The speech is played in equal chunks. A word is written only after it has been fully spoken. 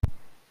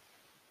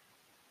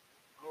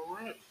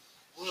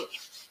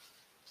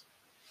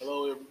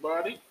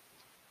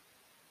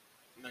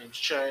name's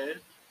Chad,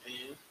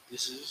 and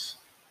this is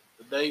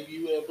the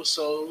debut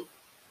episode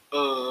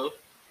of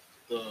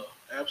the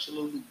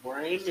absolutely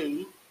brand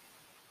new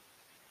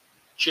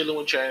Chilling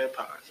with Chad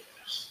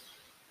podcast.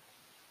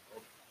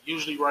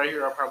 Usually, right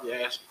here, I probably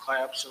add some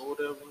claps or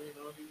whatever,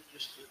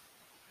 just to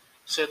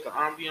set the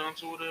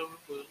ambiance or whatever.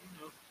 But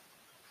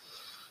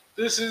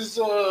this is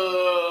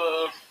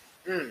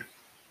mm.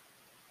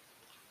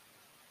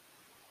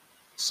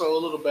 So a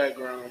little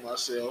background on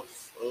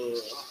myself.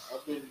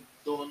 I've been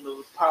doing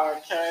the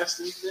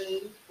podcasting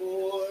thing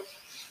for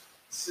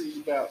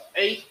about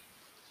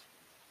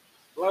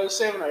like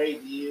 7 or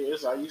 8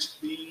 years. I used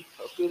to be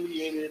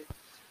affiliated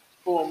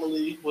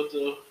formerly with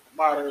the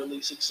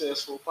moderately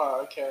successful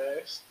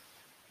podcast,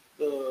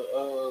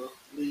 the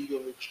League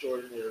of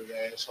Extraordinary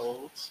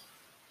Assholes.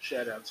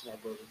 Shout out to my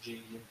brother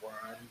G and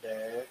Brian,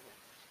 Dad.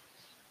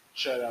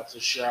 Shout out to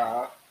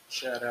Shaw.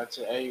 Shout out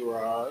to A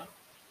Rod.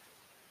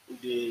 We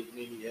did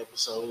many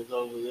episodes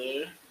over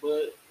there.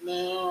 But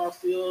now I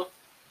feel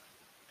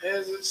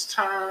as it's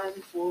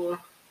time for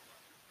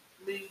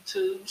me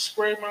to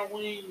spread my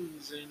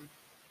wings and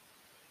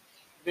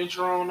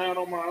venture on out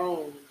on my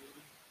own and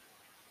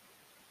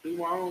do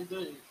my own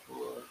thing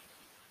for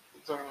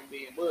the time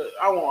being. But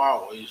I won't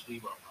always be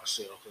by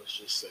myself. Let's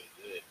just say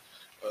that.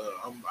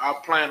 I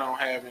plan on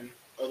having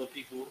other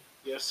people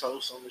guest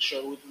hosts on the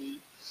show with me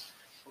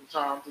from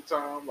time to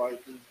time.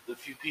 Like the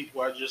few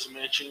people I just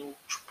mentioned,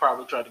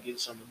 probably try to get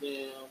some of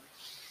them.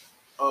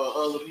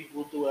 Other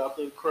people throughout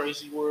the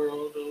crazy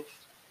world of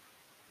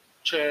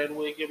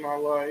Chadwick in my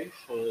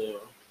life.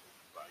 Like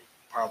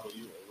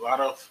probably a lot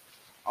of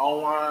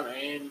online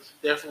and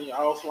definitely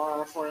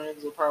offline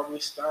friends will probably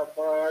stop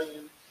by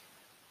and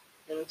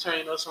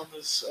entertain us on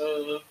this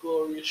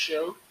glorious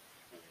show.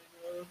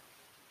 And,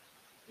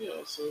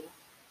 yeah, so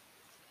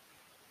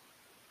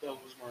that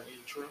was my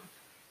intro.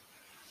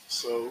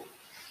 So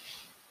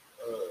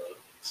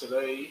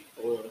today,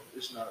 well,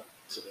 it's not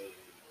today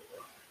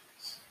anymore.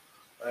 It's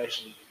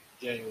actually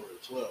January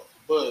 12th,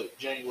 but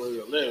January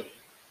 11th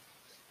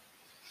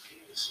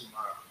is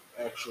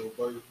my actual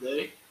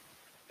birthday.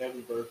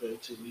 Happy birthday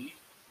to me.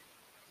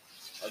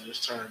 I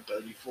just turned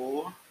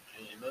 34,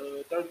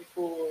 and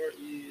 34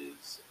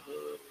 is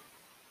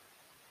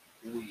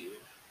weird.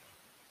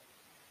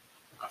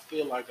 I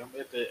feel like I'm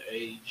at that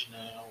age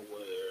now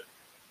where,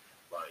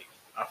 like,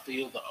 I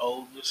feel the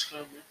oldness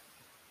coming.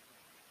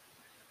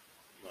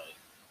 Like,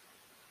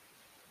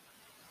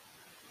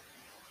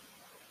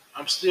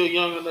 I'm still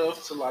young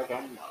enough to like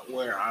I'm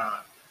where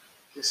I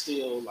can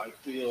still like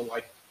feel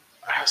like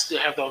I still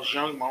have those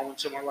young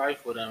moments in my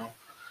life, but now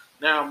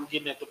I'm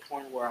getting at the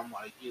point where I'm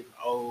like getting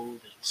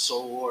old and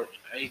sore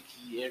and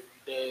achy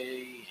every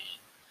day, and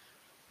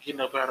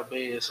getting up out of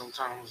bed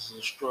sometimes is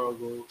a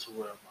struggle to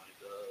where I'm like,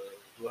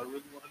 do I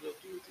really want to go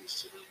through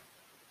this today?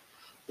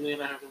 But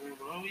then I have to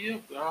remember, oh yeah,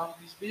 all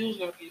these bills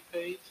got to get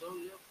paid, so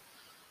yeah.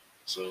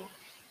 So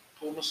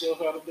pull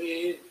myself out of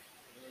bed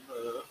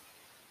and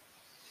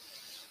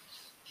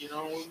get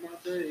on with my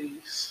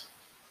days.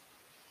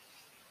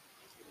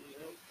 You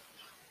know?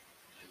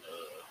 And,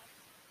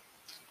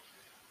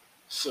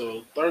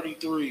 so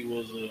 33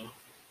 was a.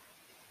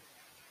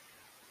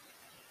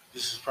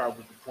 This is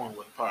probably the point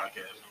where the podcast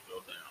is gonna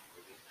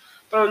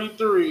go down.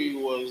 33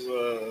 was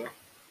a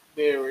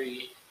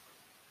very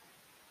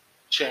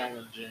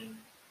challenging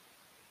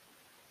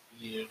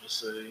year to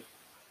say.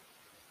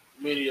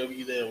 Many of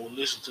you that will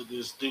listen to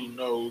this do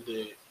know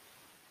that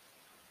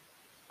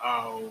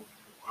I,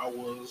 I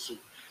was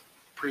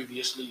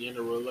previously in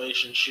a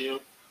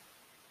relationship.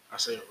 I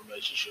say a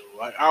relationship,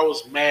 like I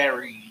was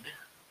married.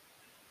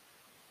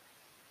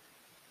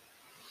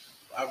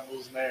 I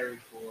was married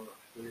for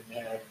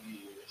 3.5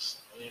 years,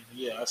 and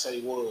yeah, I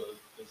say was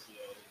because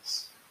yeah,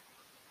 it's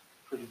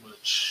pretty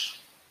much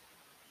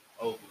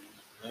over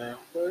now.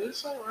 But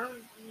it's alright.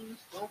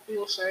 Don't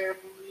feel sad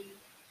for me.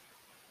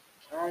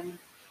 I'm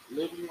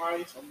living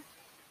life. I'm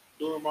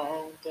doing my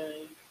own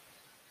thing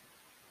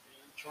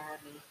and trying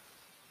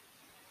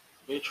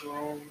to venture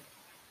on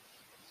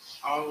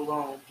all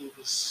alone through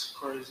this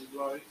crazy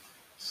life.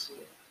 So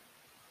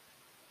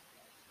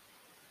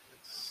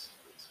it's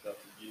about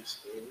to get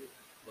started.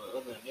 But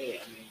other than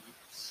that, I mean,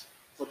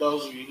 for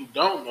those of you who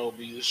don't know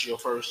me, this is your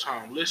first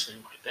time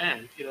listening. Like,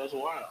 damn, you hit us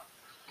wild.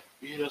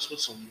 You hit us with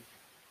some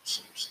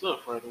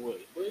stuff right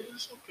away, but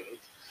it's okay.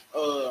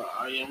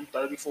 I am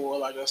 34,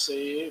 like I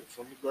said,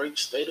 from the great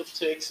state of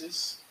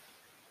Texas,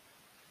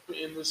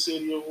 in the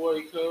city of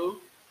Waco.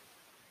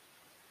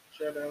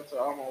 Shout out to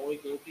all my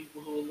Waco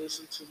people who will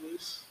listen to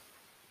this.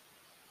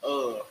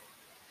 Uh,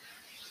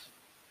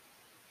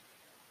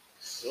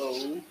 so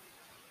let's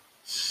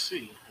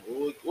see,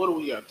 what do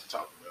we got to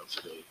talk about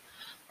today?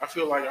 I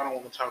feel like I don't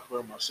want to talk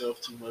about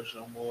myself too much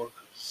no more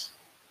because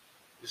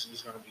this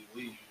is gonna be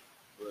weird.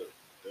 But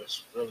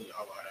that's really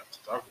all I have to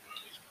talk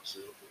about is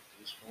myself at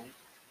this point.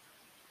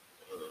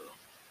 Uh,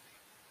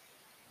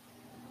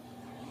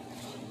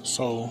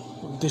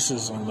 So this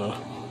is in the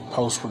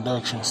post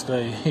production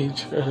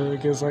stage, I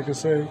guess I could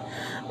say.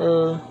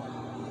 Uh,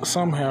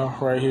 Somehow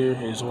right here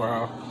is where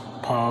I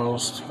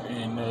paused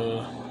and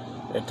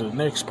at the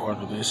next part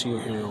of this, you'll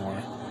hear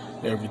when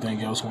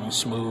everything else went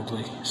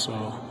smoothly.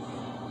 So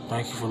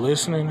thank you for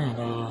listening, and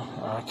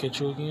I'll catch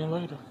you again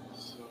later.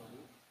 So,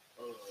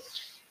 uh,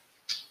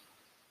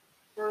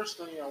 first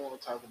thing I want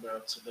to talk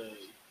about today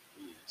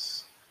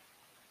is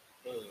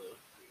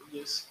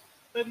just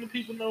letting the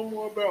people know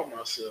more about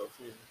myself.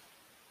 And,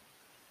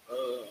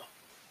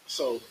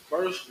 so,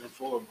 first and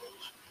foremost,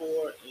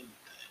 before anything,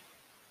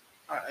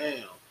 I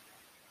am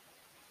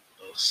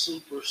a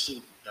super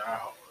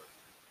diehard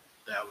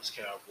Dallas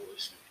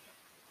Cowboys fan.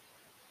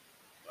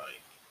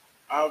 Like,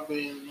 I've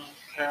been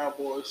a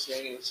Cowboys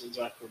fan since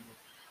I can.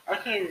 I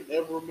can't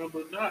ever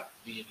remember not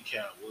being a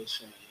Cowboys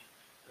fan.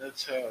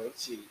 That's how.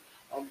 Let's see.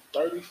 I'm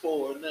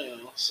 34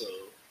 now, so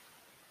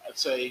I'd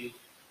say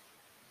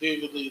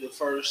vividly the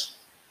first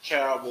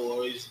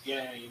Cowboys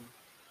game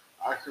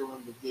I can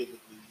remember vividly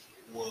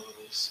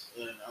was,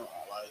 and I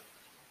like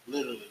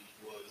literally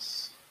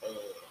was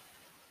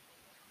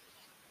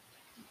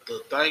the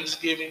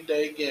Thanksgiving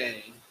Day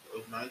game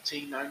of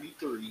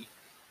 1993,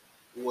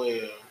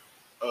 where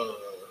uh,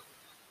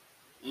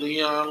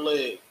 Leon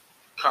Lett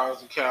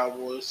caused the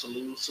Cowboys to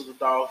lose to the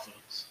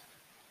Dolphins,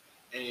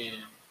 and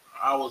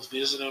I was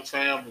visiting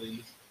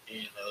family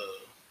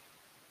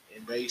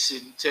in Bay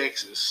City,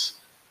 Texas.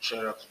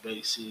 Shout out to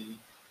Bay City.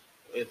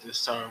 At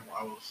this time,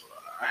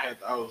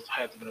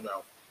 had to been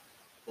about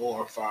 4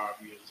 or 5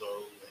 years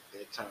old at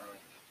that time.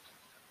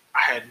 I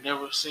had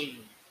never seen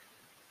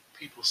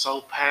people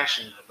so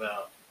passionate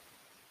about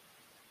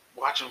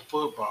watching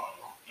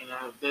football, and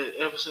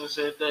ever since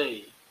that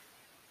day,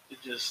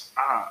 it just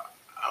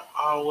I've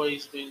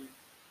always been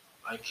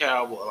like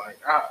cowboy.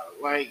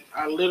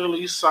 I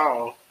literally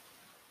saw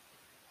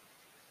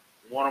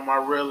one of my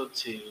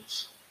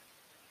relatives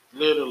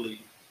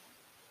literally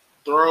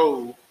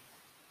throw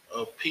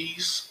a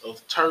piece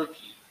of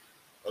turkey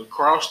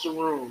across the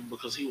room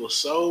because he was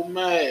so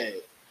mad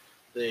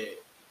that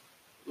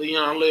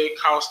Leon Leg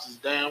cost his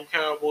damn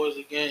Cowboys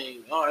a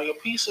game. Like a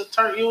piece of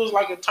turkey, it was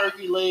like a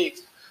turkey leg.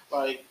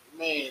 Like,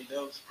 man,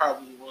 that was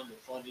probably one of the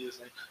funniest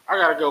things. I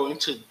gotta go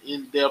into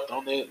in depth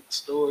on that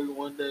story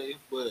one day,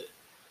 but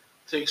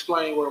to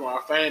explain where my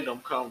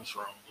fandom comes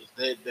from was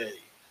that day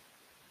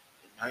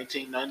in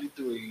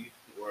 1993,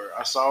 where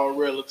I saw a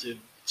relative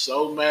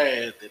so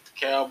mad that the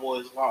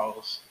Cowboys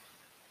lost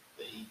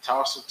that he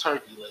tossed a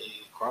turkey leg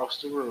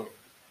across the room,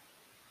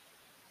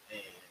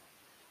 and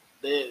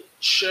that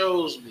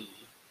shows me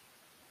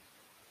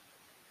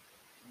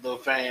the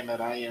fan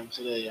that I am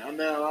today.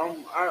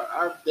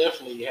 I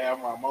definitely have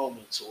my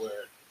moments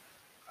where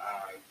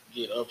I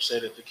get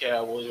upset at the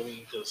Cowboys. I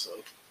mean, because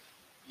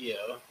yeah,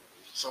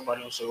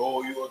 somebody will say,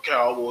 "Oh, you're a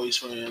Cowboys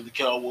fan. The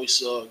Cowboys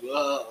suck.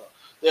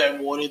 They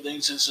haven't won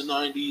anything since the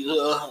 '90s."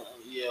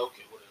 Yeah,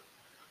 okay, whatever.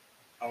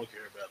 I don't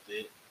care about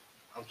that.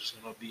 I'm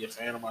just gonna be a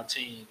fan of my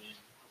team, and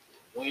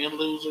win,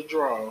 lose, or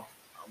draw,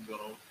 I'm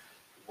gonna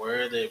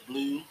wear that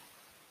blue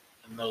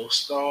and those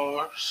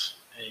stars,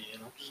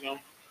 and I'm just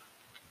gonna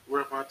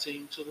rep my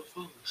team to the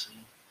fullest.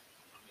 And,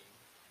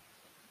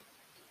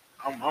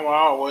 I'm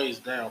always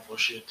down for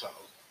shit talk.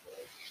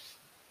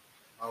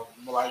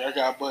 Like I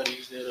got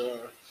buddies that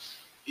are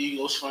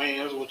Eagles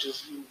fans, which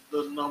is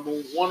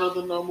one of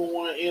the number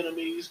one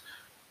enemies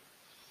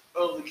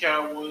of the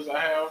Cowboys. I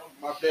have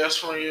my best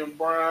friend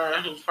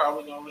Brian, who's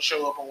probably going to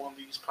show up on one of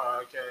these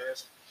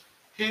podcasts.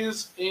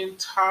 His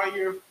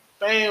entire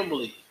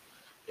family,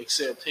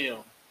 except him,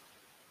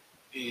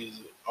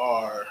 is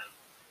are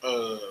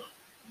uh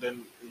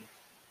then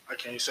I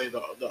can't say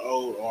the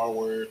old R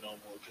word no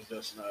more because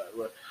that's not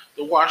right.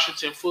 The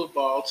Washington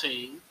football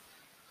team,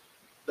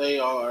 they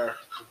are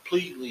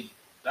completely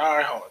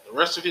diehard. The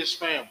rest of his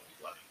family,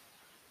 like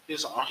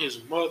his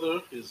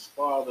mother, his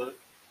father,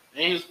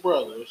 and his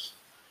brothers,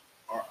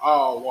 are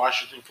all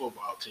Washington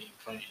football team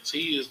fans.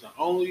 He is the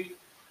only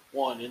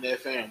one in that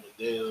family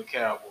that is a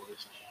Cowboys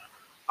fan.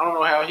 I don't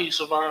know how he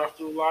survived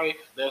through life.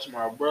 That's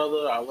my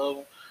brother. I love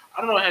him.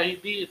 I don't know how he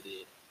did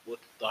that with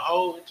the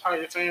whole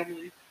entire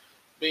family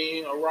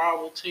being a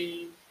rival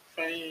team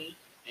fan,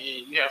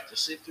 and you have to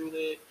sit through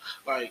that.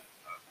 Like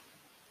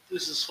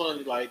this is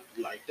funny. Like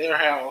their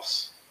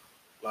house,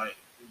 like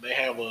they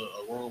have a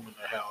room in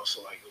their house,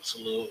 so like it's a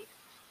little.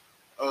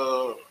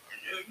 I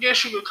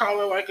guess you could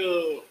call it like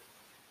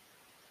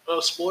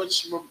a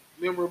sports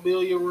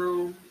memorabilia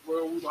room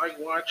where we like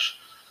watch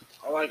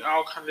like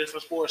all kind of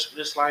different sports, and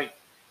it's like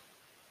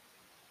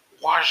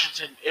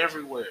Washington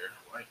everywhere,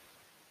 like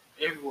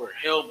everywhere,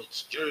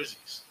 helmets,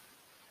 jerseys,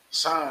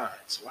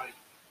 signs. Like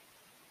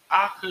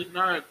I could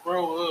not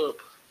grow up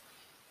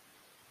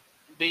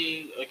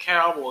being a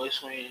Cowboys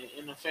fan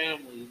in a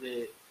family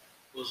that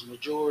was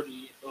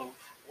majority of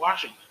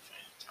Washington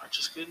fans. I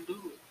just couldn't do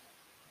it.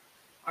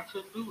 I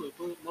couldn't do it,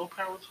 but no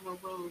power to my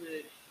brother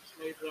that he's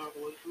made it all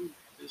the way through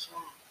this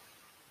long.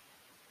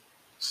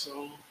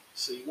 So,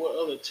 see what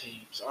other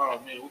teams?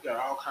 Oh man, we got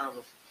all kinds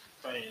of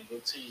fans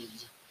of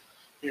teams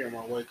here in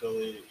my Waco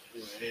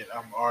that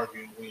I'm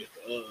arguing with.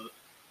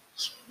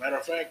 Matter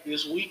of fact,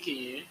 this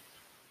weekend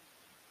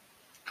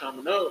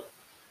coming up,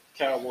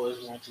 Cowboys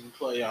going to the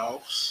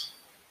playoffs,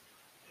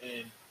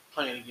 and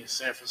playing against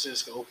San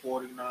Francisco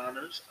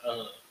 49ers.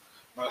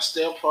 My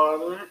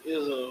stepfather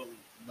is a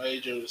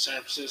major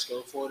San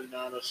Francisco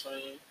 49ers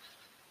fan.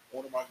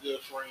 One of my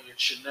good friends,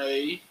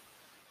 Shanae,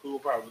 who will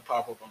probably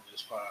pop up on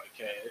this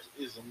podcast,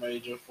 is a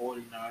major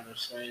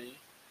 49ers fan.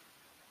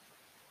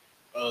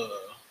 Uh,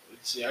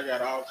 let's see, I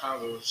got all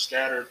kinds of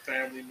scattered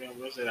family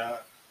members that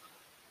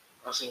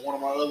I see. One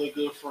of my other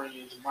good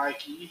friends,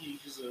 Mikey,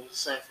 he's a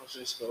San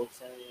Francisco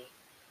fan.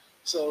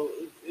 So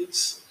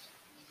it's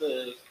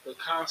the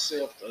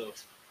concept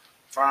of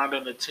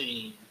finding a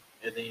team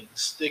and then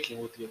sticking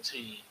with your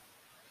team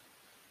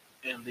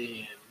and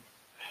then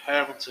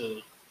having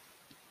to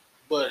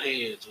butt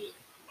heads with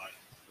like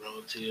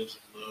relatives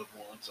and loved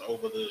ones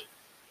over the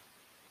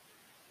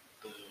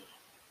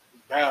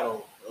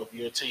battle of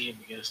your team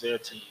against their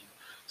team.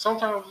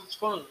 Sometimes it's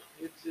fun.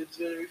 It's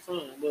very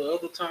fun, but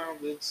other times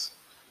it's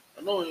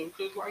annoying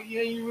because like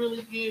yeah, you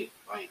really get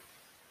like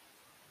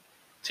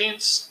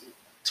tense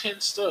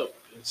tensed up,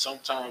 and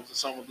sometimes in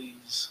some of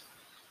these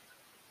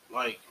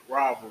like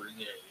rivalry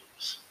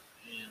games,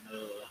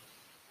 and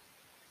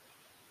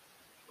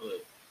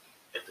but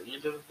at the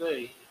end of the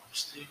day, I'm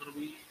still gonna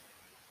be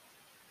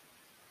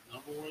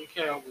number one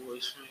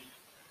Cowboys fan.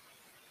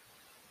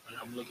 And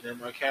I'm looking at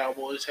my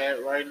Cowboys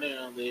hat right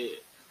now that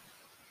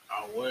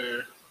I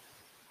wear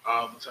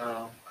all the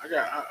time.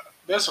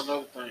 That's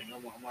another thing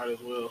I might as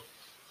well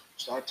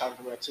start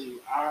talking about too.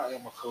 I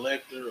am a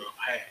collector of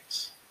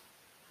hats.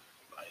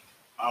 Like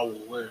I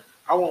will wear.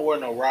 I won't wear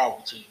no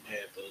rival team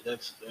hat though.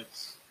 That's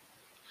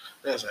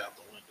out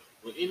the window.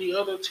 With any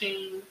other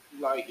team,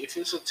 like if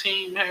it's a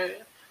team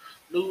hat,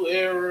 new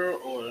era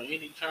or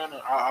any kind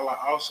of, I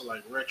also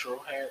like retro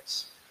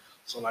hats.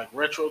 So like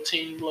retro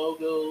team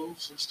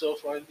logos and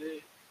stuff like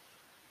that.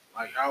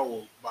 Like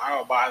I'll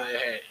buy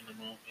that hat in a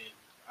moment.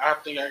 I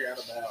think I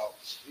got about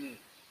mm,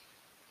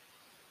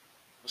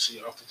 let's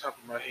see off the top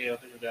of my head. I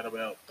think I got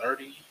about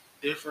 30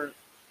 different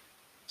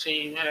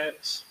team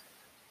hats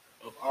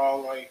of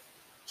all like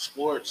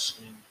sports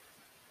and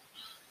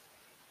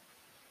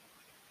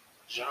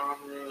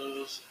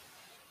genres.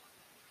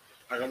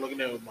 Like I'm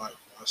looking at my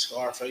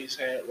Scarface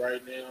hat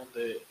right now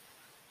that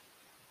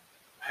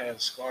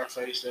has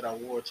Scarface that I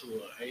wore to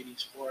an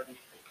 '80s party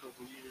a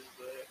couple years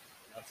back.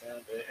 And I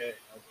found that hat.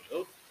 I was like,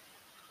 oh.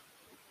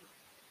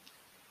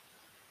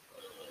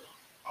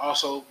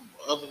 Also,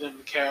 other than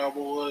the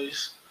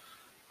Cowboys,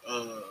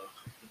 uh,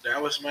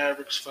 Dallas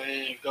Mavericks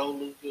fan, go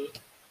Luka.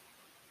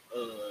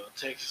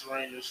 Texas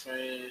Rangers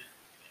fan.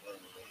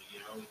 Yeah,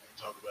 I was going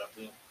to talk about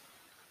them.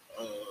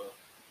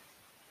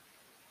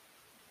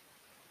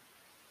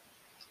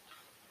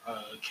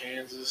 Uh,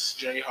 Kansas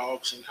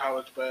Jayhawks in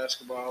college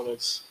basketball.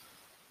 That's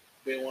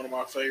been one of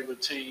my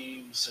favorite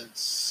teams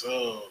since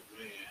man,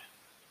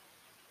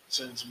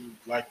 since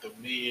like the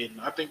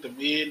I think the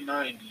mid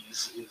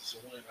 '90s is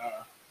when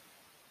I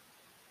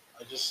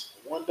just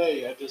one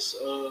day I just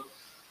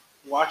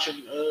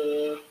watching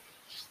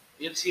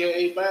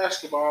NCAA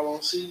basketball on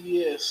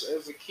CBS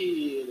as a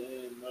kid,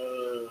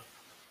 and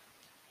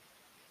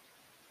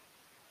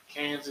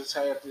Kansas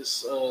had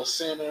this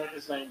center.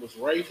 His name was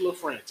Rafe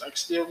LaFrance. I can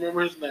still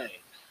remember his name,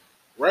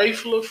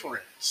 Rafe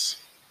LaFrance,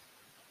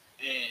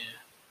 and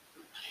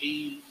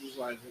he was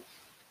like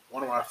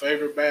one of my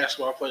favorite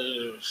basketball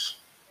players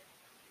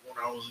when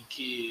I was a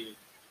kid.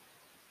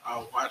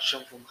 I watched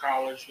him from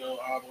college go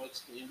all the way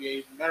to the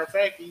NBA. Matter of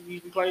fact, he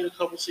even played a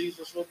couple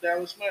seasons for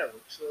Dallas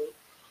Mavericks, so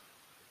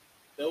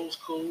that was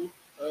cool.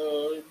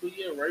 But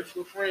yeah, Rafe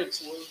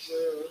LaFrance was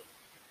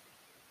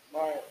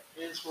my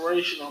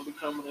inspiration on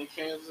becoming a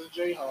Kansas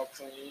Jayhawk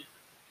fan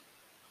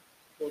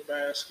for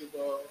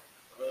basketball.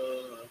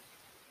 Uh,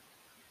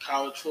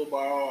 College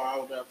football,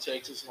 Alabama,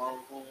 Texas,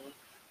 Longhorn.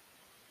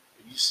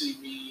 If you see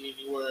me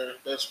anywhere,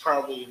 that's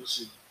probably let's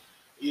see,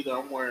 either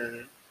I'm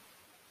wearing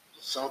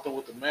something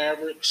with the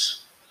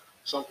Mavericks,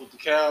 something with the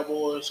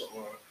Cowboys,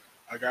 or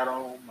I got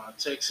on my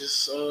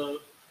Texas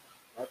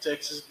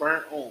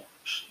burnt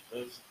orange.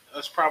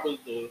 That's probably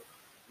the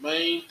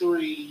main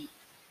three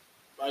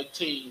like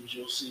teams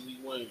you'll see me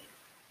wearing.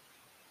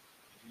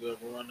 If you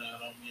ever run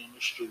out on me on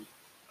the street,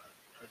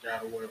 I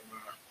gotta wear my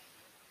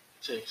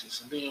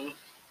Texas, and then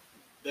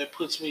that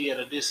puts me at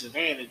a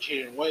disadvantage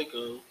here in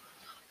Waco.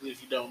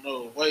 If you don't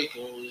know,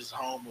 Waco is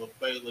home of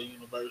Baylor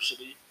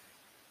University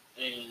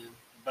and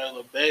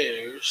Baylor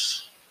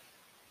Bears.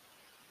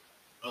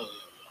 Uh,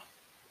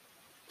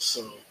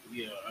 so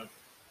yeah,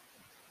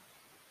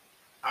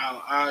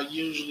 I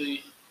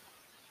usually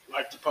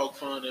like to poke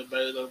fun at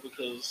Baylor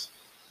because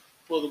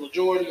for the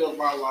majority of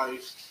my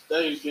life,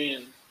 they've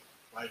been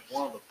like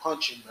one of the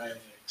punching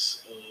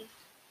bags of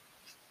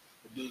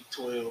the Big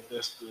 12.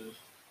 That's the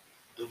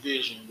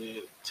division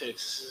that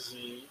Texas is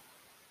in.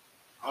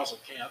 Also,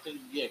 I think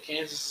yeah,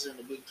 Kansas is in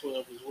the Big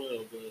 12 as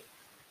well. But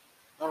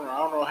I don't know. I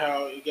don't know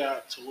how it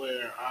got to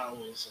where I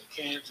was a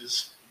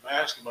Kansas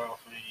basketball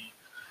fan,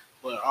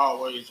 but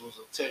always was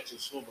a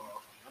Texas football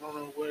fan. I don't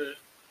know where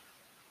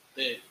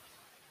that.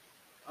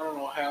 I don't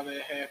know how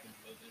that happened,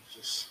 but it's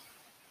just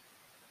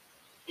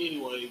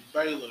anyway.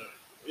 Baylor.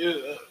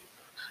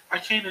 I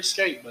can't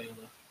escape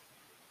Baylor.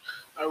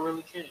 I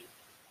really can't.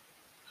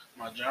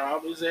 My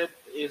job is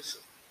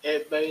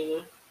at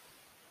Baylor,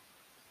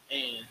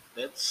 and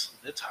that's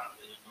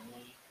highly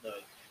annoying.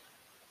 Like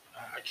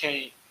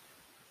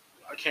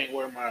I can't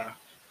wear my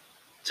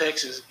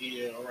Texas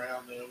gear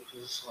around there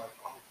because it's like,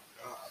 oh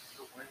my god,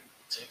 you're wearing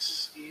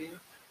Texas gear,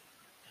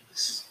 and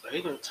this is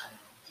Baylor town.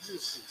 This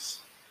is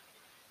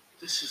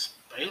this is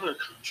Baylor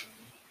country.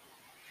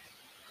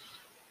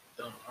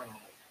 I don't.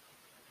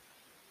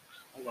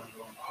 I want to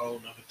go on a whole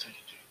nother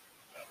tangent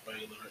about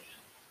Baylor and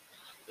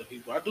the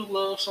people. I do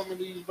love some of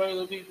these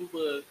Baylor people,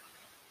 but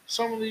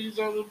some of these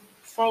other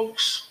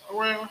folks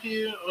around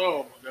here,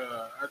 oh my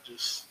god, I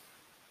just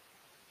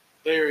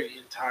very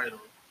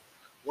entitled.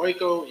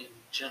 Waco in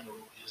general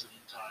is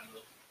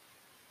entitled,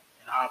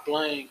 and I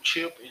blame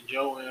Chip and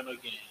Joanna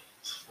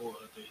Gaines for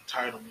the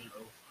entitlement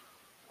of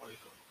Waco.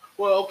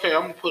 Well, okay,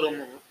 I'm gonna put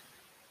them.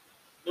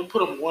 Them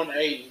put them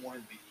 1A and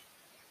 1B.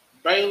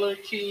 Baylor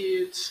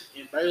kids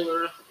and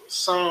Baylor,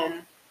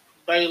 some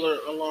Baylor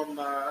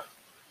alumni,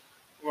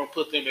 I'm gonna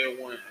put them at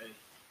 1A.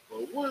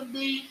 But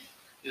 1B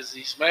is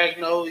these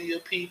Magnolia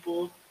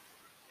people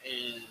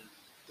and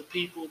the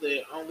people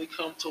that only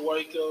come to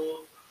Waco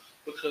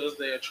because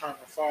they're trying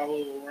to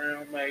follow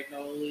around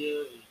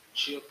Magnolia and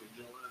Chip and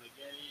Joanna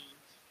Gaines.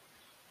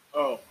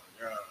 Oh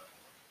my God,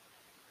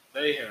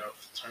 they have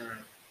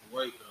turned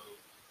Waco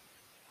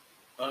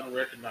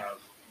unrecognizable.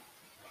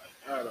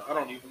 Like I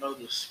don't even know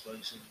this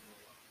place anymore.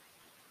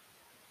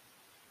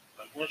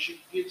 Like once you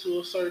get to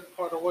a certain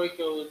part of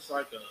Waco, it's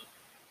like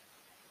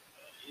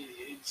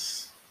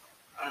it's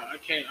I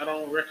can't I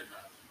don't recognize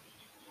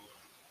it anymore.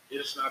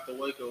 It's not the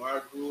Waco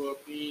I grew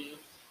up in.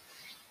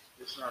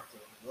 It's not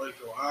the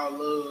Waco I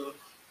love.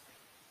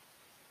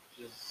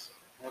 Just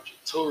a bunch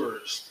of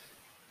tourists.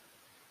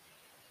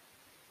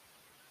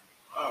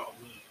 Oh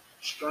man,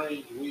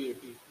 strange,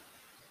 weird people.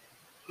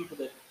 People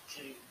that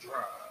can't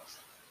drive.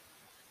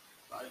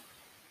 Like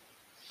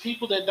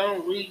people that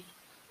don't read.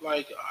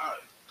 Like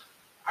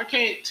I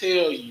can't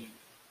tell you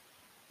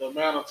the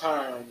amount of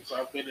times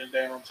I've been in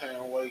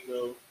downtown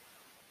Waco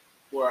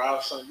where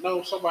I've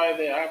know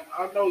somebody that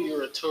I know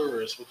you're a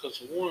tourist because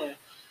for one,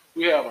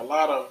 we have a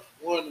lot of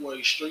one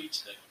way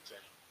streets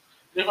downtown.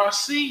 And if I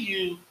see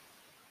you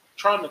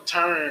trying to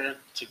turn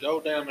to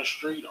go down the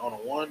street on a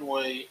one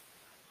way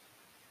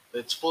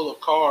that's full of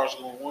cars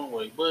going one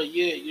way, but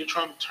yet you're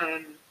trying to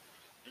turn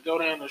and go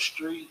down the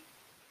street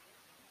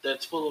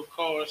that's full of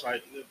cars,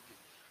 like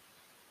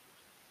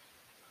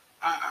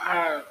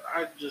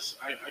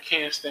I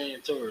can't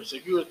stand tourists.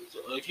 If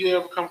you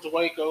ever come to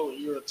Waco and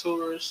you're a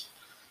tourist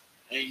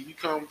and you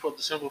come for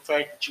the simple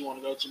fact that you want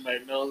to go to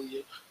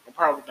Magnolia, I'm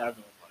probably not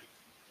gonna like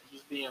you. I'm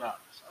just being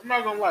honest. I'm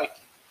not gonna like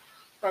you.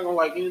 I'm not gonna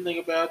like anything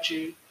about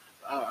you.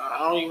 I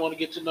don't even want to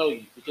get to know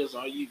you because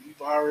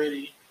you've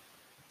already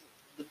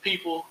the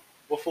people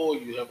before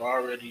you have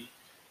already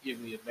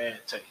given me a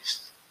bad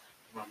taste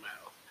in my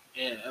mouth.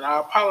 And I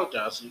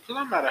apologize to you because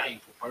I'm not a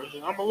hateful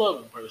person. I'm a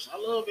loving person. I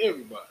love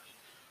everybody.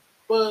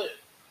 But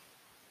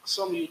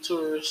some of you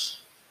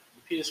tourists,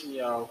 you piss me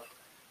off.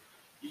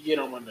 You get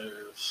on my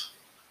nerves.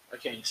 I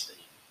can't stand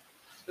you.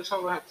 That's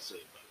all I have to say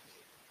about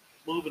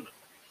it. Moving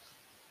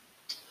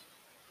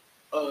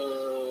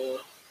on.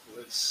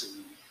 Let's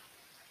see.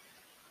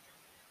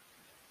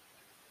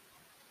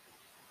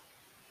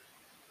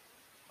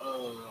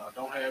 I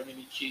don't have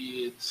any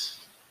kids.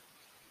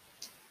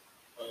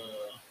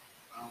 Uh,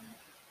 I'm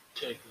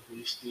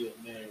technically still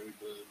married,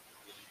 but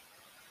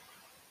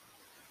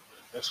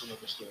that's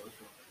another story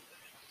for another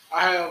day.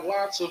 I have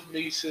lots of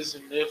nieces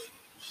and nephews.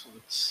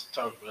 Let's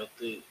talk about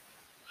that.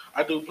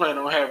 I do plan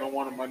on having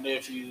one of my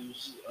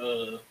nephews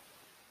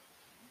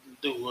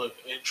do an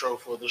intro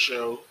for the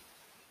show.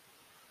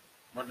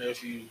 My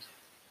nephew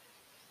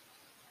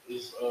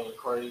is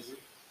crazy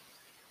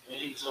and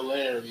he's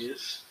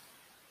hilarious.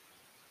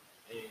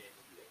 And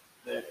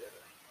that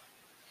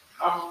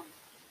um,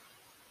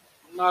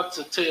 not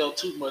to tell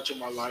too much of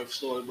my life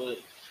story, but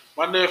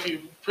my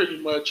nephew pretty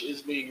much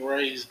is being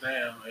raised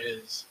now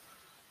as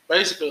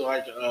basically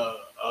like a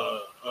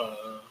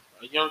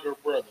younger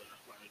brother.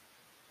 Like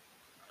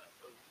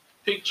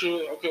picture,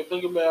 okay,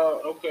 think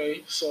about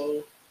okay,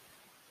 so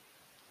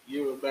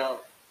you're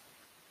about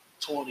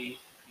 20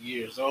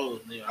 years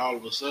old, and then all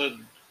of a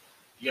sudden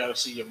you got to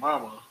see your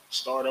mama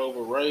start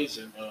over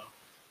raising a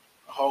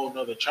whole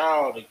nother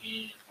child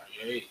again. Like,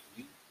 hey,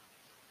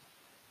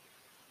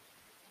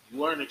 you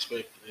weren't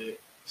expecting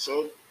it.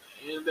 So,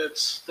 and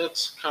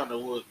that's kind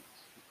of what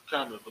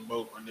kind of the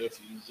boat my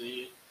nephew's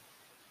in.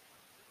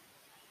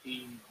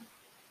 He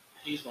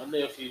he's my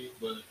nephew,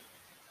 but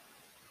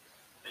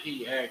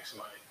he acts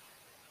like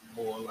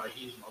more like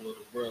he's my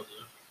little brother.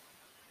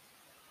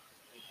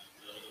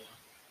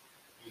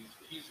 And,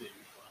 he's very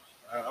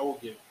funny. I will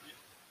give him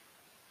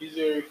that. He's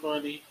very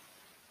funny.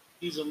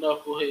 He's a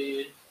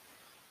knucklehead,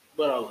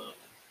 but I love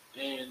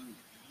him. And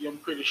I'm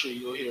pretty sure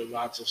you'll hear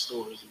lots of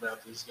stories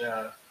about this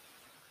guy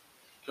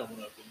coming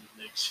up in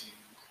the next few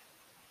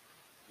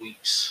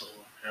weeks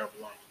or however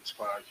long this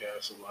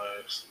podcast will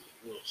last.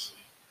 We'll see.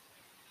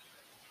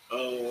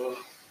 Uh,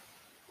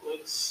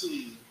 let's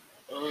see.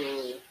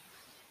 Uh,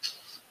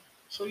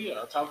 so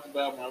yeah, I talked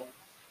about my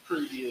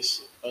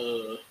previous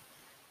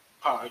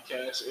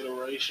podcast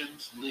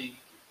iterations, the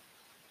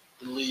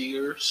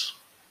leaguers.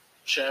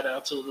 Shout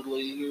out to the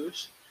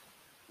leaguers,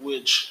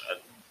 which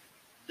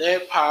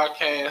that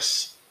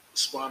podcast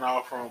spun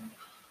off from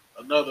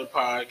another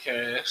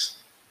podcast,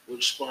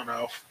 which spun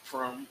off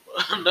from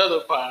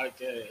another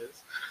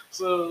podcast.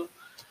 So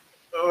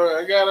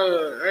I got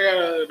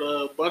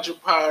a bunch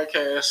of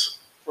podcast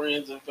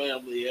friends and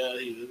family out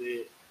here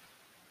that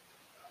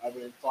I've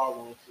been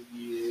following for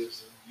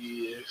years and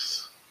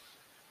years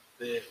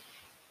that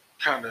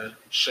kind of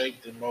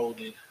shaped and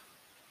molded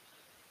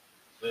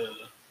the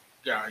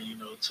guy you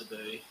know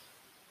today,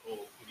 or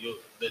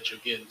that you're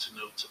getting to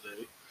know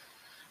today.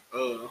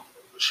 Uh,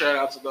 Shout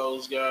out to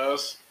those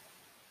guys.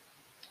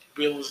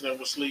 Villains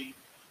Never Sleep,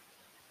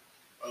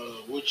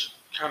 which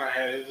kind of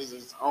has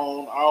its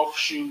own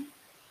offshoot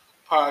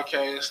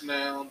podcast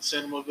now,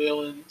 Cinema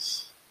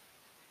Villains.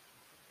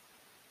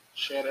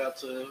 Shout out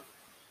to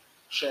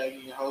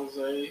Shaggy and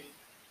Jose.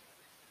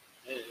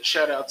 And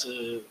shout out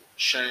to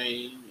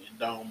Shane and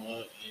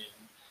Doma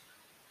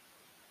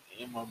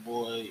and my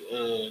boy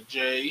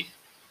Jay.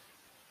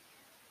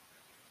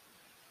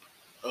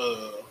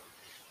 Uh,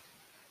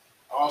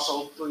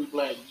 Also, Three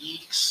Black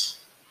Geeks.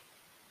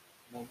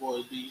 My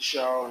boy D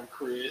Shaw and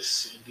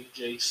Chris and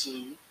DJ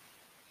Sue. And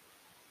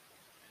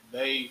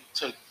they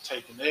took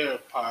taking their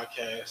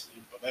podcast,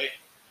 but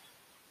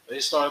they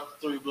started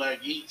the Three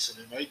Black Geeks, and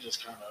then they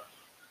just kind of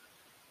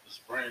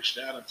just branched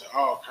out into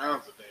all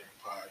kinds of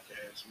damn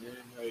podcasts, man.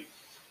 Like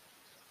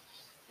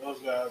those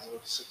guys are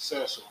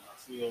successful, and I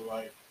feel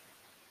like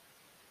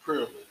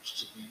privileged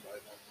to be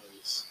like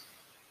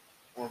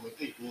one of the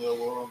people that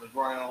were on the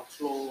ground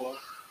floor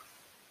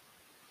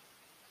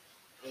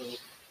of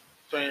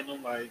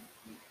fandom. Like,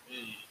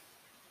 man,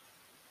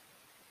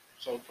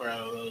 so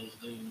proud of those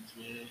dudes,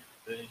 man.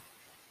 They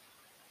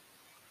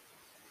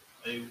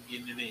they were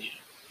getting it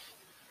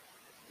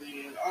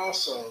in. And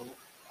also,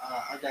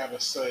 I gotta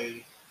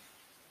say,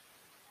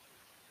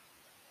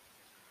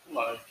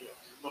 like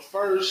the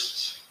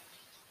first,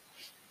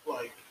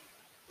 like,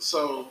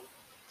 so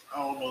I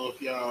don't know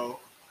if y'all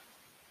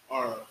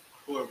or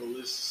whoever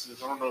listens to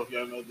this, I don't know if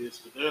y'all know this,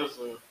 but there's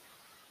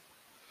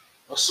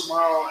a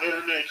small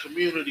internet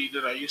community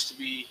that I used to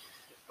be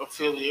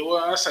affiliated.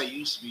 Well, I say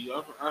used to be.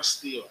 I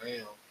still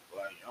am.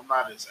 Like I'm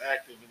not as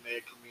active in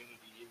that community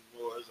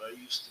anymore as I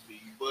used to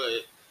be,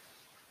 but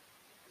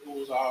it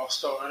was all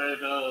started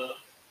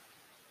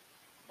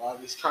by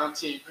these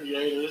content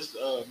creators,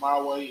 My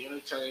Way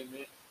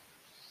Entertainment,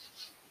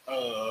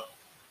 uh,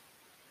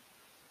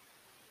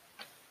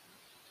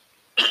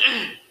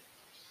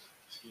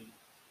 excuse me,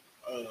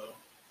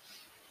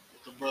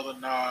 with the brother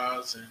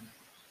Nas and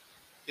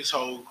his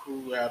whole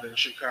crew out in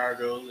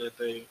Chicago that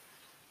they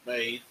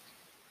made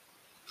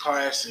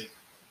classic,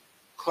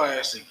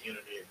 classic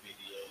internet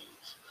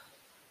videos.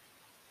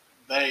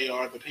 They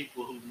are the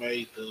people who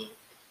made the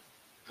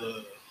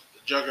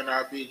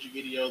Juggernaut bitch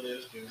video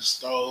that's been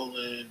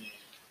stolen and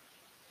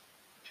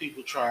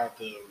people tried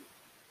to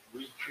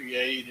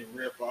recreate and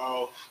rip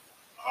off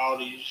all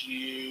these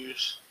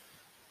years.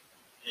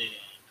 And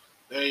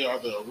they are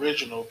the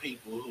original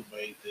people who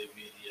made that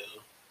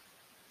video.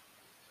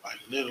 Like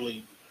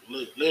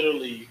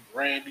literally,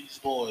 Randy's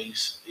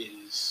voice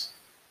is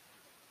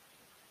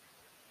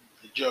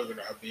the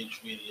Juggernaut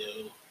bitch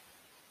video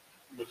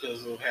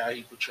because of how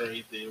he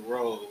portrayed their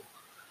role.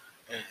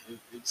 And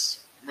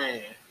it's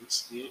man, it's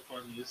still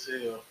funny as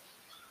hell.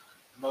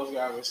 Those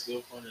guys are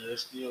still funny. They're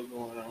still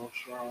going on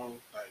strong.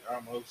 Like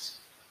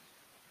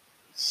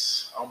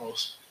it's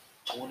almost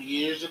 20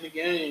 years in the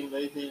game.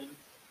 They've been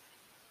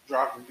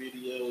dropping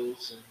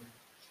videos and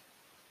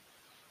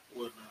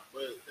whatnot.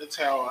 But that's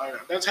how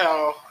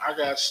I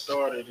got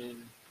started.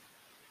 And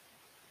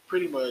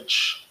pretty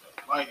much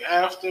like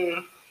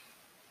after,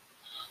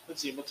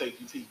 let's see, I'm gonna take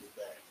you people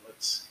back.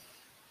 Let's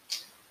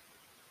see.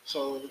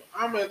 So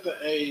I'm at the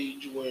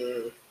age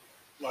where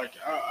like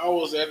I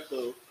was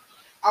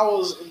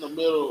in the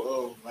middle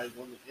of like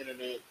when the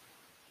internet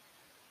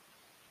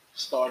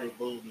started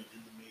booming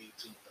in the mid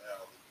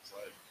 2000s.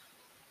 Like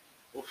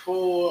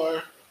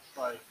before,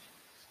 like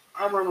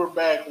I remember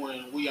back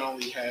when we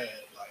only had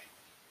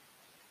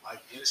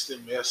like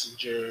instant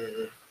messenger,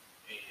 and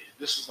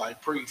this was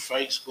like pre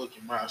Facebook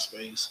and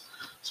MySpace.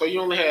 So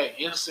you only had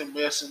instant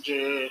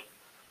messenger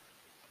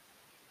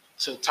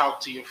to talk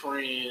to your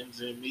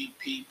friends and meet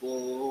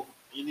people,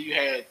 and you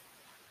had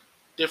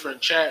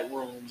different chat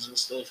rooms and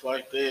stuff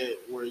like that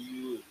where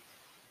you would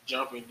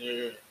jump in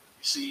there, and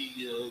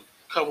see a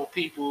couple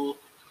people,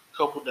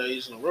 couple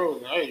days in a row,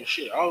 and hey,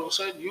 shit, all of a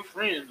sudden you're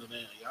friends and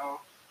then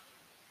y'all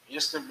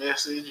instant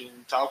message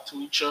and talk to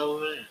each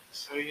other and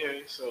say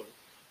hey. So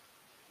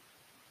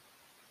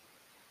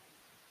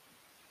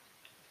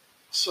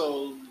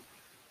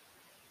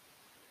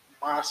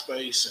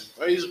MySpace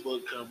and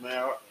Facebook come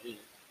out and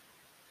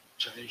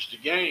change the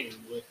game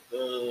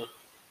with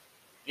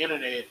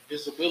internet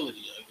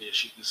visibility, I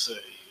guess you could say.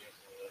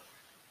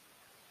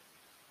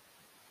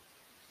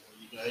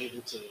 You got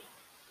able to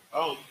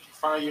Oh, you can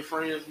find your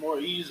friends more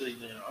easily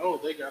now. Oh,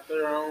 they got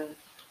their own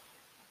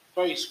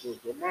Facebook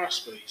or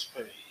MySpace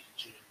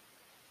page. And,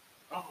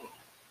 oh,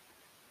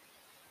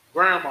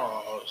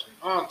 grandmas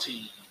and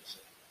aunties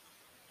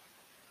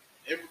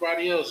and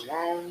everybody else,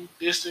 long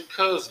distant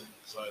cousins.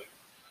 Like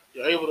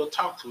you're able to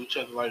talk to each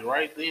other like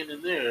right then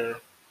and there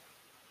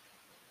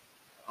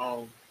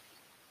um,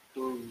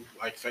 through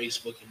like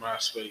Facebook and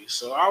MySpace.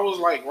 So I was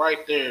like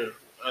right there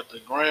at the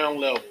ground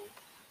level.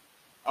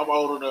 I'm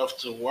old enough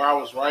to where I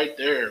was right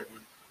there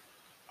when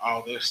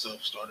all this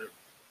stuff started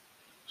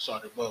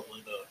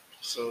bubbling up.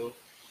 So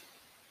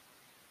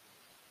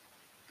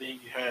then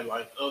you had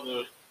like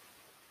other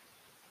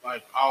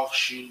like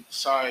offshoot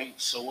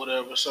sites or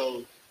whatever.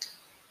 So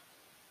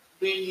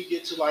then you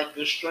get to like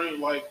the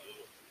stream, like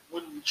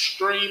when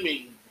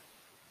streaming,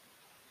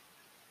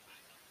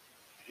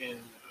 and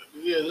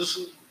yeah, this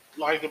is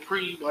like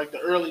the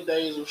early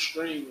days of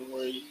streaming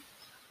where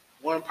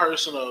one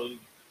person will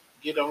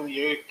get on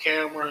your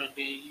camera and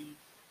then you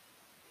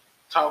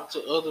talk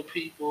to other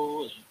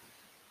people. And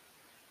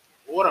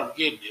what I'm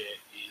getting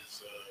at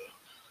is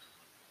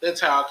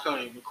that's how I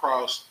came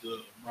across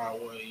the my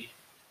way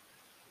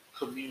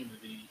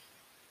community.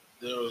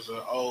 There was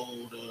an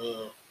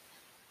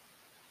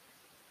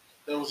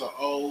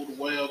old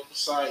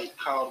website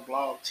called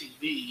Blog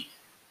TV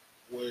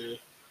where it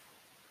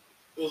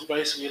was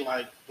basically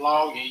like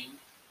vlogging.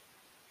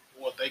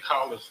 What they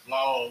call as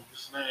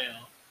vlogs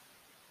now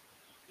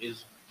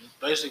is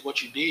basically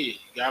what you did.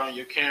 You got on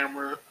your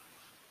camera,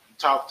 you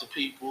talked to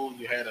people,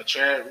 you had a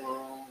chat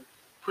room,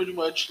 pretty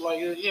much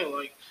like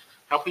like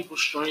how people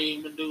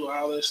stream and do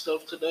all that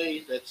stuff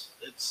today. That's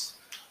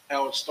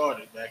how it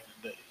started back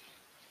in the day.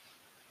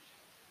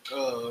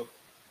 Uh,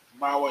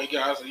 my way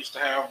guys, I used to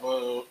have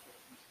I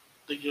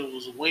think it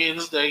was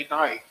Wednesday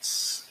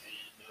nights,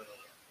 and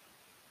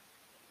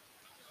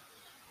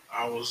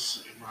I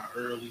was in my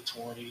early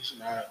 20s,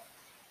 and I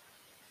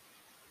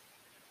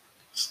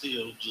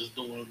still just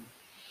doing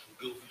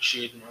goofy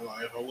shit in my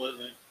life. I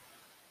wasn't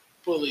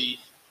fully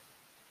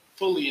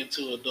fully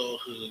into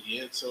adulthood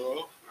yet,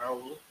 so I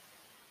would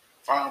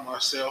find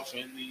myself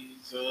in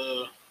these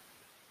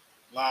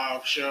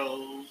live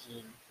shows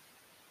and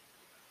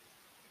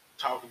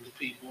talking to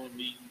people and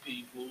meeting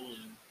people,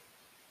 and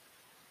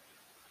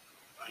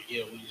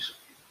yeah, we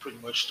pretty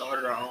much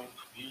started our own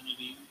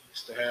community. We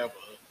used to have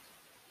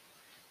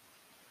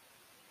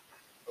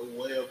a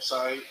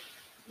website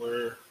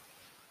where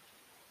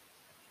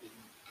you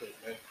could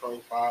make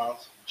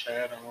profiles and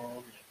chat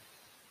on.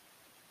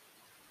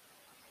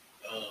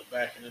 And,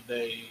 back in the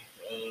day,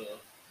 uh,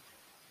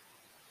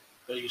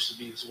 there used to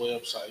be this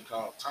website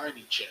called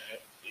Tiny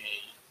Chat,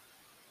 and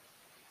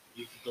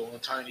you could go on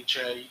Tiny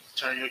Chat, you can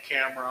turn your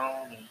camera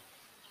on, and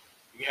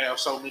you have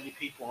so many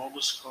people on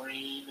the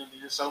screen, and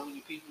then so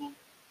many people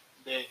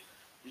that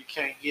you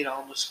can't get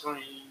on the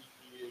screen.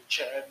 You're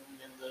chatting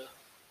in the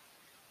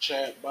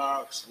chat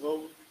box.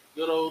 Well,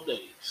 good old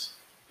days.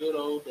 Good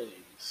old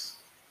days.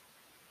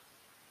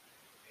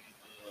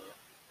 And,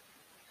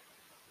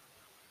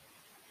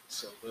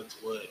 so that's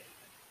what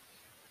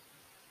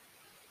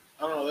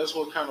I don't know. That's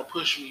what kind of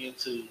pushed me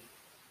into.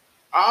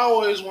 I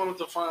always wanted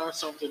to find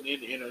something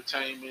in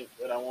entertainment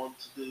that I wanted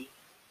to do.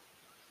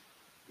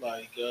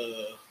 Like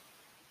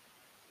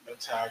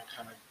that's how I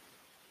kind of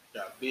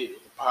got bit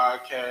with the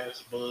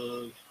podcast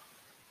bug.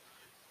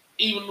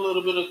 Even a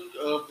little bit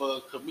of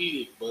a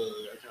comedic bug.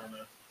 I kind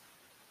of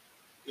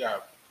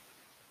got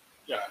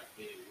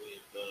bit with.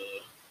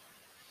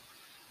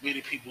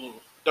 Many people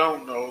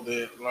don't know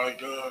that.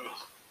 Like,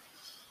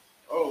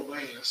 oh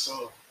man.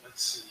 So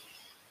let's see.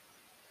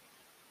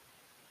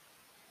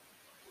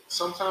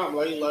 Sometime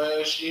late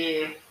last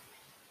year,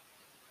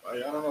 like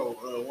I don't know,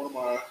 one of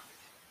my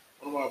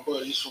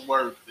buddies from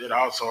work that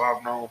also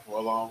I've known for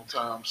a long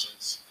time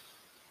since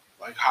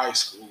like high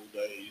school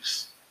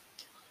days.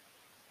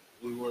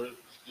 We were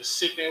just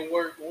sitting at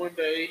work one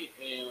day,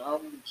 and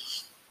I'm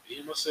just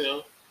being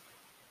myself,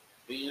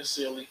 being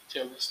silly,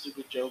 telling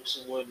stupid jokes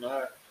and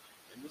whatnot.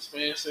 And this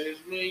man says,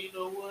 "Man, you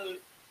know what?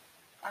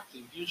 I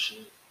think you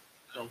should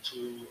come to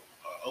an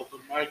open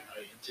mic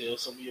night and tell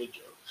some of your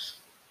jokes."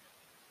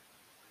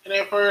 And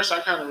at first,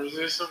 I kind of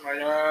resisted. I'm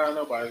like,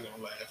 nobody's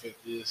gonna laugh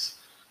at this.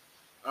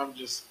 I'm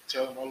just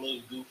telling my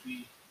little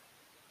goofy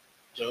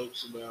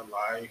jokes about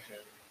life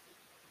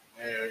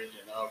and marriage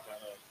and all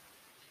kind of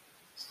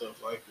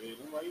stuff like that.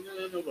 I'm like,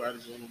 nah,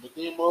 nobody's gonna. But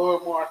then more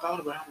and more I thought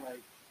about it, I'm like,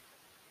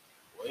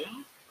 well,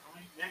 I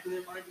mean, maybe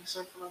there might be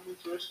something I'm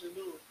interested in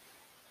doing.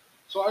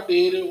 So I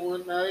did it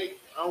one night.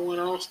 I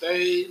went on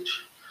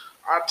stage.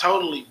 I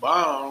totally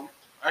bombed.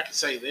 I can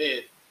say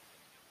that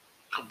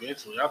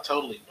convincingly. I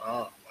totally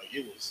bombed. Like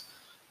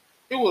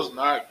it was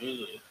not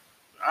good.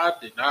 I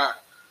did not.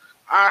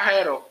 I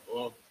had a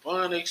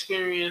fun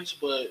experience,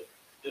 but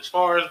as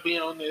far as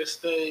being on that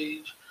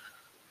stage,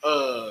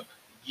 uh,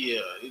 yeah,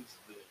 it's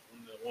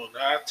when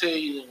I tell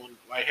you when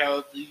like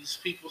how these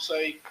people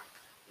say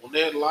when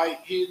that light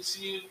hits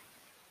you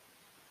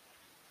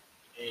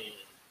and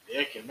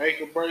that can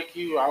make or break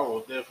you, I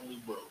was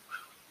definitely broke.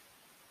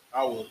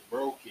 I was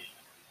broken.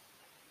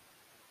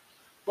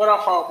 but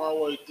I fought my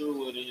way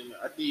through it, and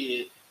I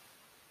did.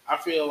 I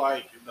feel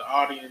like the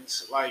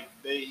audience, like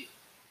they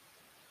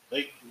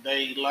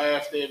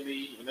laughed at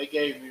me and they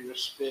gave me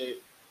respect,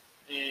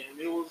 and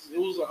it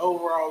was an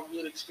overall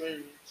good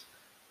experience.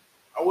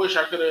 I wish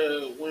I could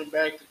have went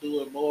back to do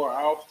it more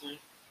often,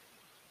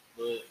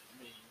 but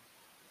I mean,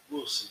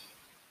 we'll see.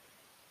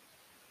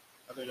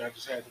 I think I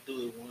just had to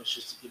do it once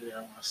just to get it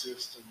out of my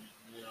system.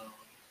 And,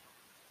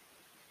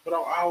 but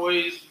I've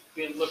always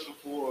been looking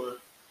for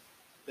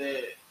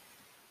that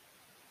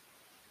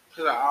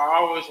because I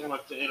always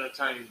wanted to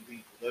entertain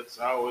people. That's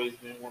always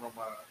been one of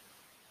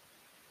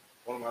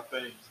my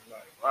things in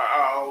life.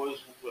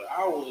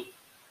 I would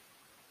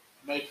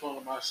make fun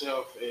of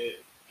myself at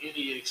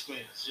any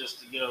expense just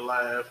to get a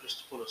laugh, just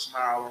to put a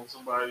smile on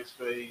somebody's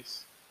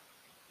face,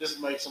 just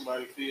to make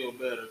somebody feel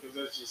better. Because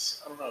that's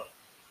just I don't know.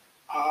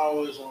 I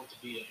always wanted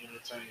to be an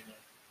entertainer.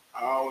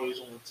 I always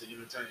wanted to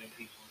entertain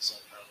people in some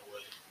kind of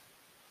way.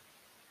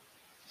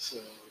 So,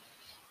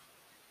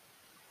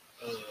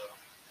 uh,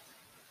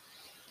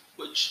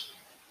 which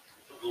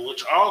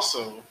which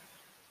also,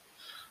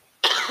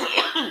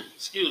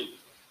 excuse me,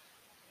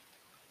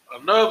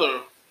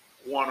 another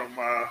one of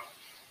my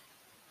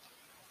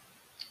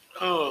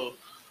oh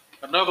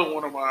another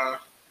one of my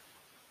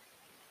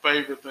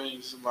favorite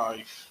things in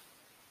life.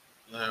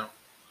 Now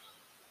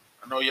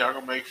I know y'all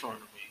gonna make fun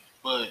of me,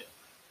 but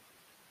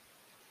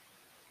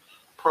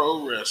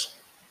pro wrestling.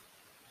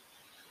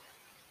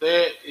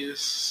 That is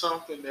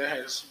something that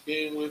has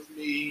been with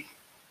me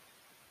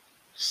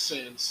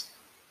since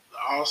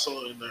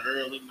also in the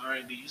early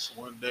 90s.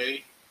 One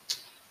day,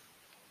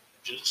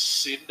 just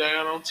sitting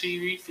down on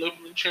TV,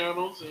 flipping the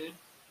channels, and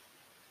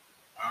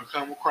I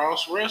come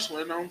across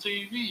wrestling on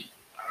TV.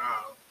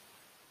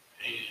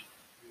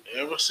 And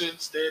ever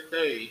since that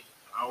day,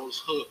 I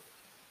was hooked.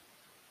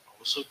 I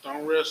was hooked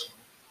on wrestling.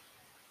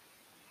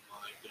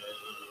 Like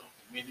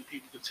many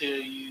people could tell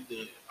you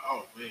that,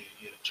 oh man,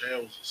 yeah,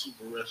 Chad was a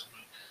super wrestler.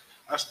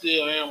 I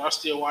still am. I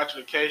still watch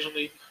it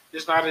occasionally.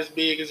 It's not as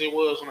big as it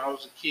was when I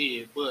was a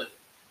kid, but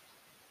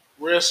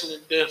wrestling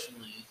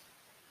definitely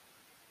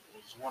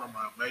was one of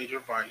my major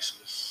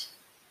vices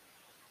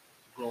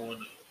growing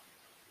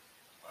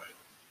up. Like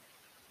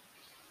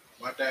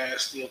my dad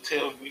still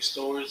tells me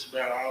stories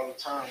about all the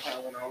time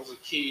how when I was a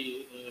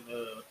kid and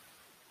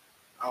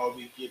I would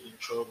be getting in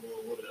trouble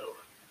or whatever.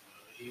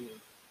 He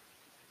would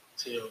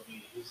tell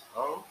me, he's like,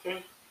 "Oh,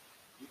 okay,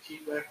 you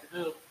keep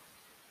acting up.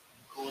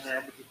 Go in there,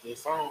 I'm gonna get that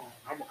phone.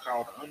 I'm gonna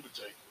call the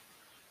Undertaker.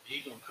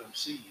 He gonna come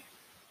see you."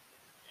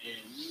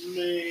 And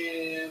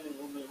man,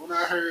 when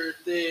I heard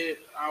that,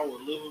 I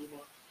would lose my.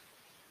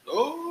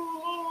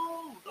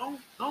 Oh,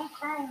 don't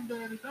call him,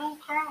 Daddy. Don't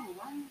call him.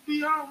 I'm gonna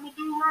be out. I'm gonna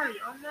do right.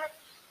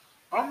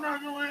 I'm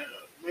not gonna.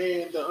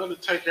 Man, the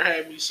Undertaker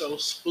had me so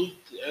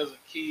spooked as a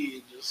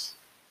kid, just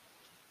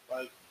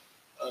like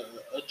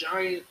a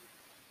giant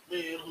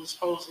man who's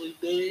supposedly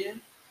dead,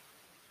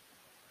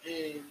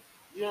 and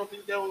you don't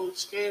think that would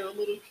scare a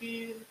little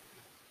kid?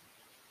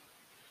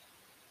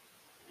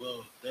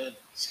 Well, that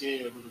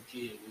scared a little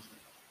kid was me.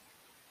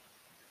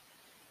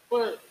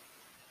 But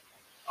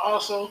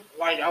also,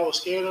 like I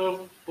was scared of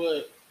him,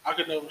 but I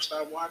could never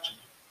stop watching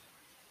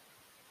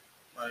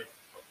him. Like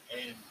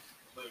and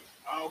like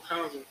all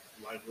kinds of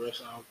like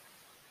wrestling.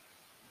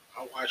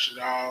 I watch it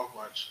all.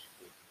 Watch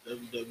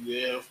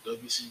WWF,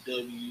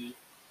 WCW,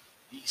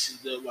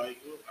 ECW. Like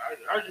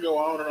I can go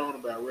on and on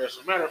about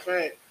wrestling. Matter of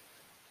fact,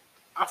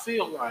 I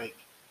feel like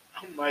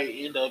I might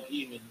end up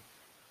even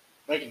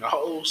making a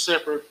whole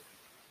separate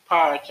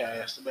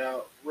podcast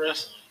about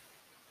wrestling,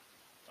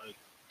 like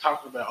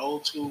talking about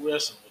old school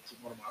wrestling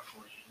with one of my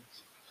friends.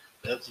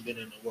 That's been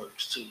in the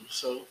works too.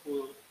 So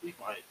we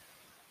might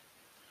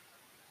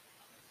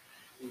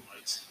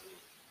see.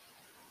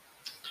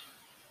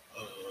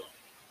 Uh,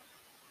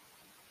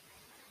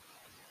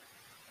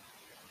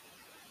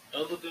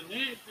 Other than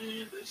that,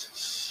 man,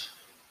 this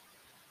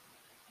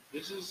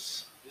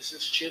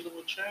is chilling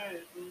with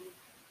Chad, man.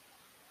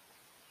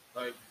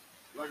 Like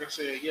like I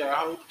said, yeah, I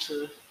hope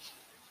to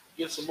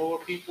get some more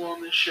people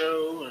on this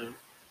show and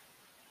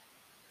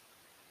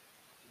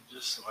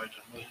just like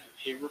I'm gonna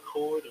hit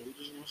record and we're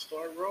just gonna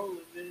start rolling,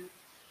 man.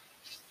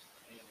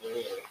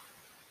 And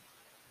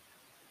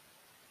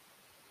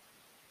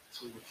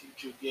to the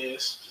future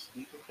guests, just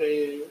be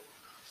prepared.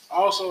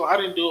 Also, I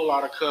didn't do a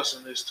lot of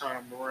cussing this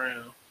time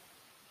around,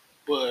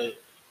 but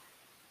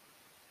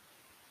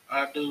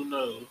I do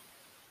know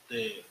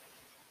that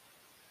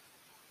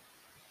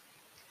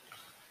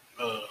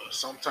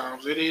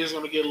sometimes it is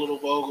going to get a little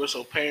vulgar.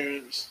 So,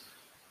 parents,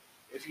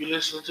 if you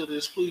listen to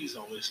this, please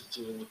don't listen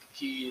to it with the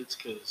kids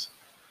because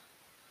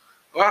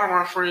a lot of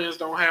my friends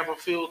don't have a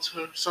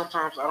filter.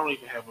 Sometimes I don't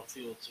even have a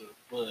filter,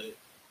 but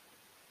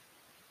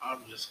I'm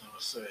just going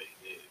to say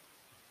that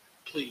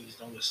please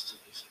don't listen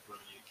to this in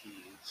front of your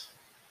kids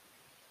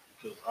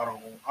because I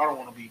don't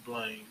want to be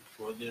blamed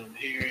for them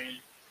hearing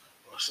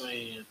or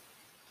saying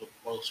the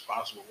most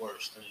possible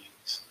worst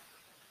things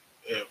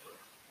ever.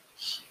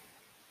 So,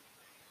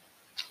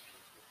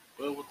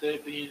 but with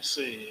that being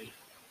said,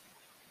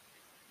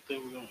 I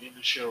think we're gonna end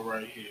the show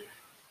right here.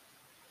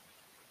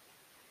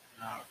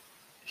 I'll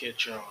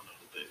catch y'all.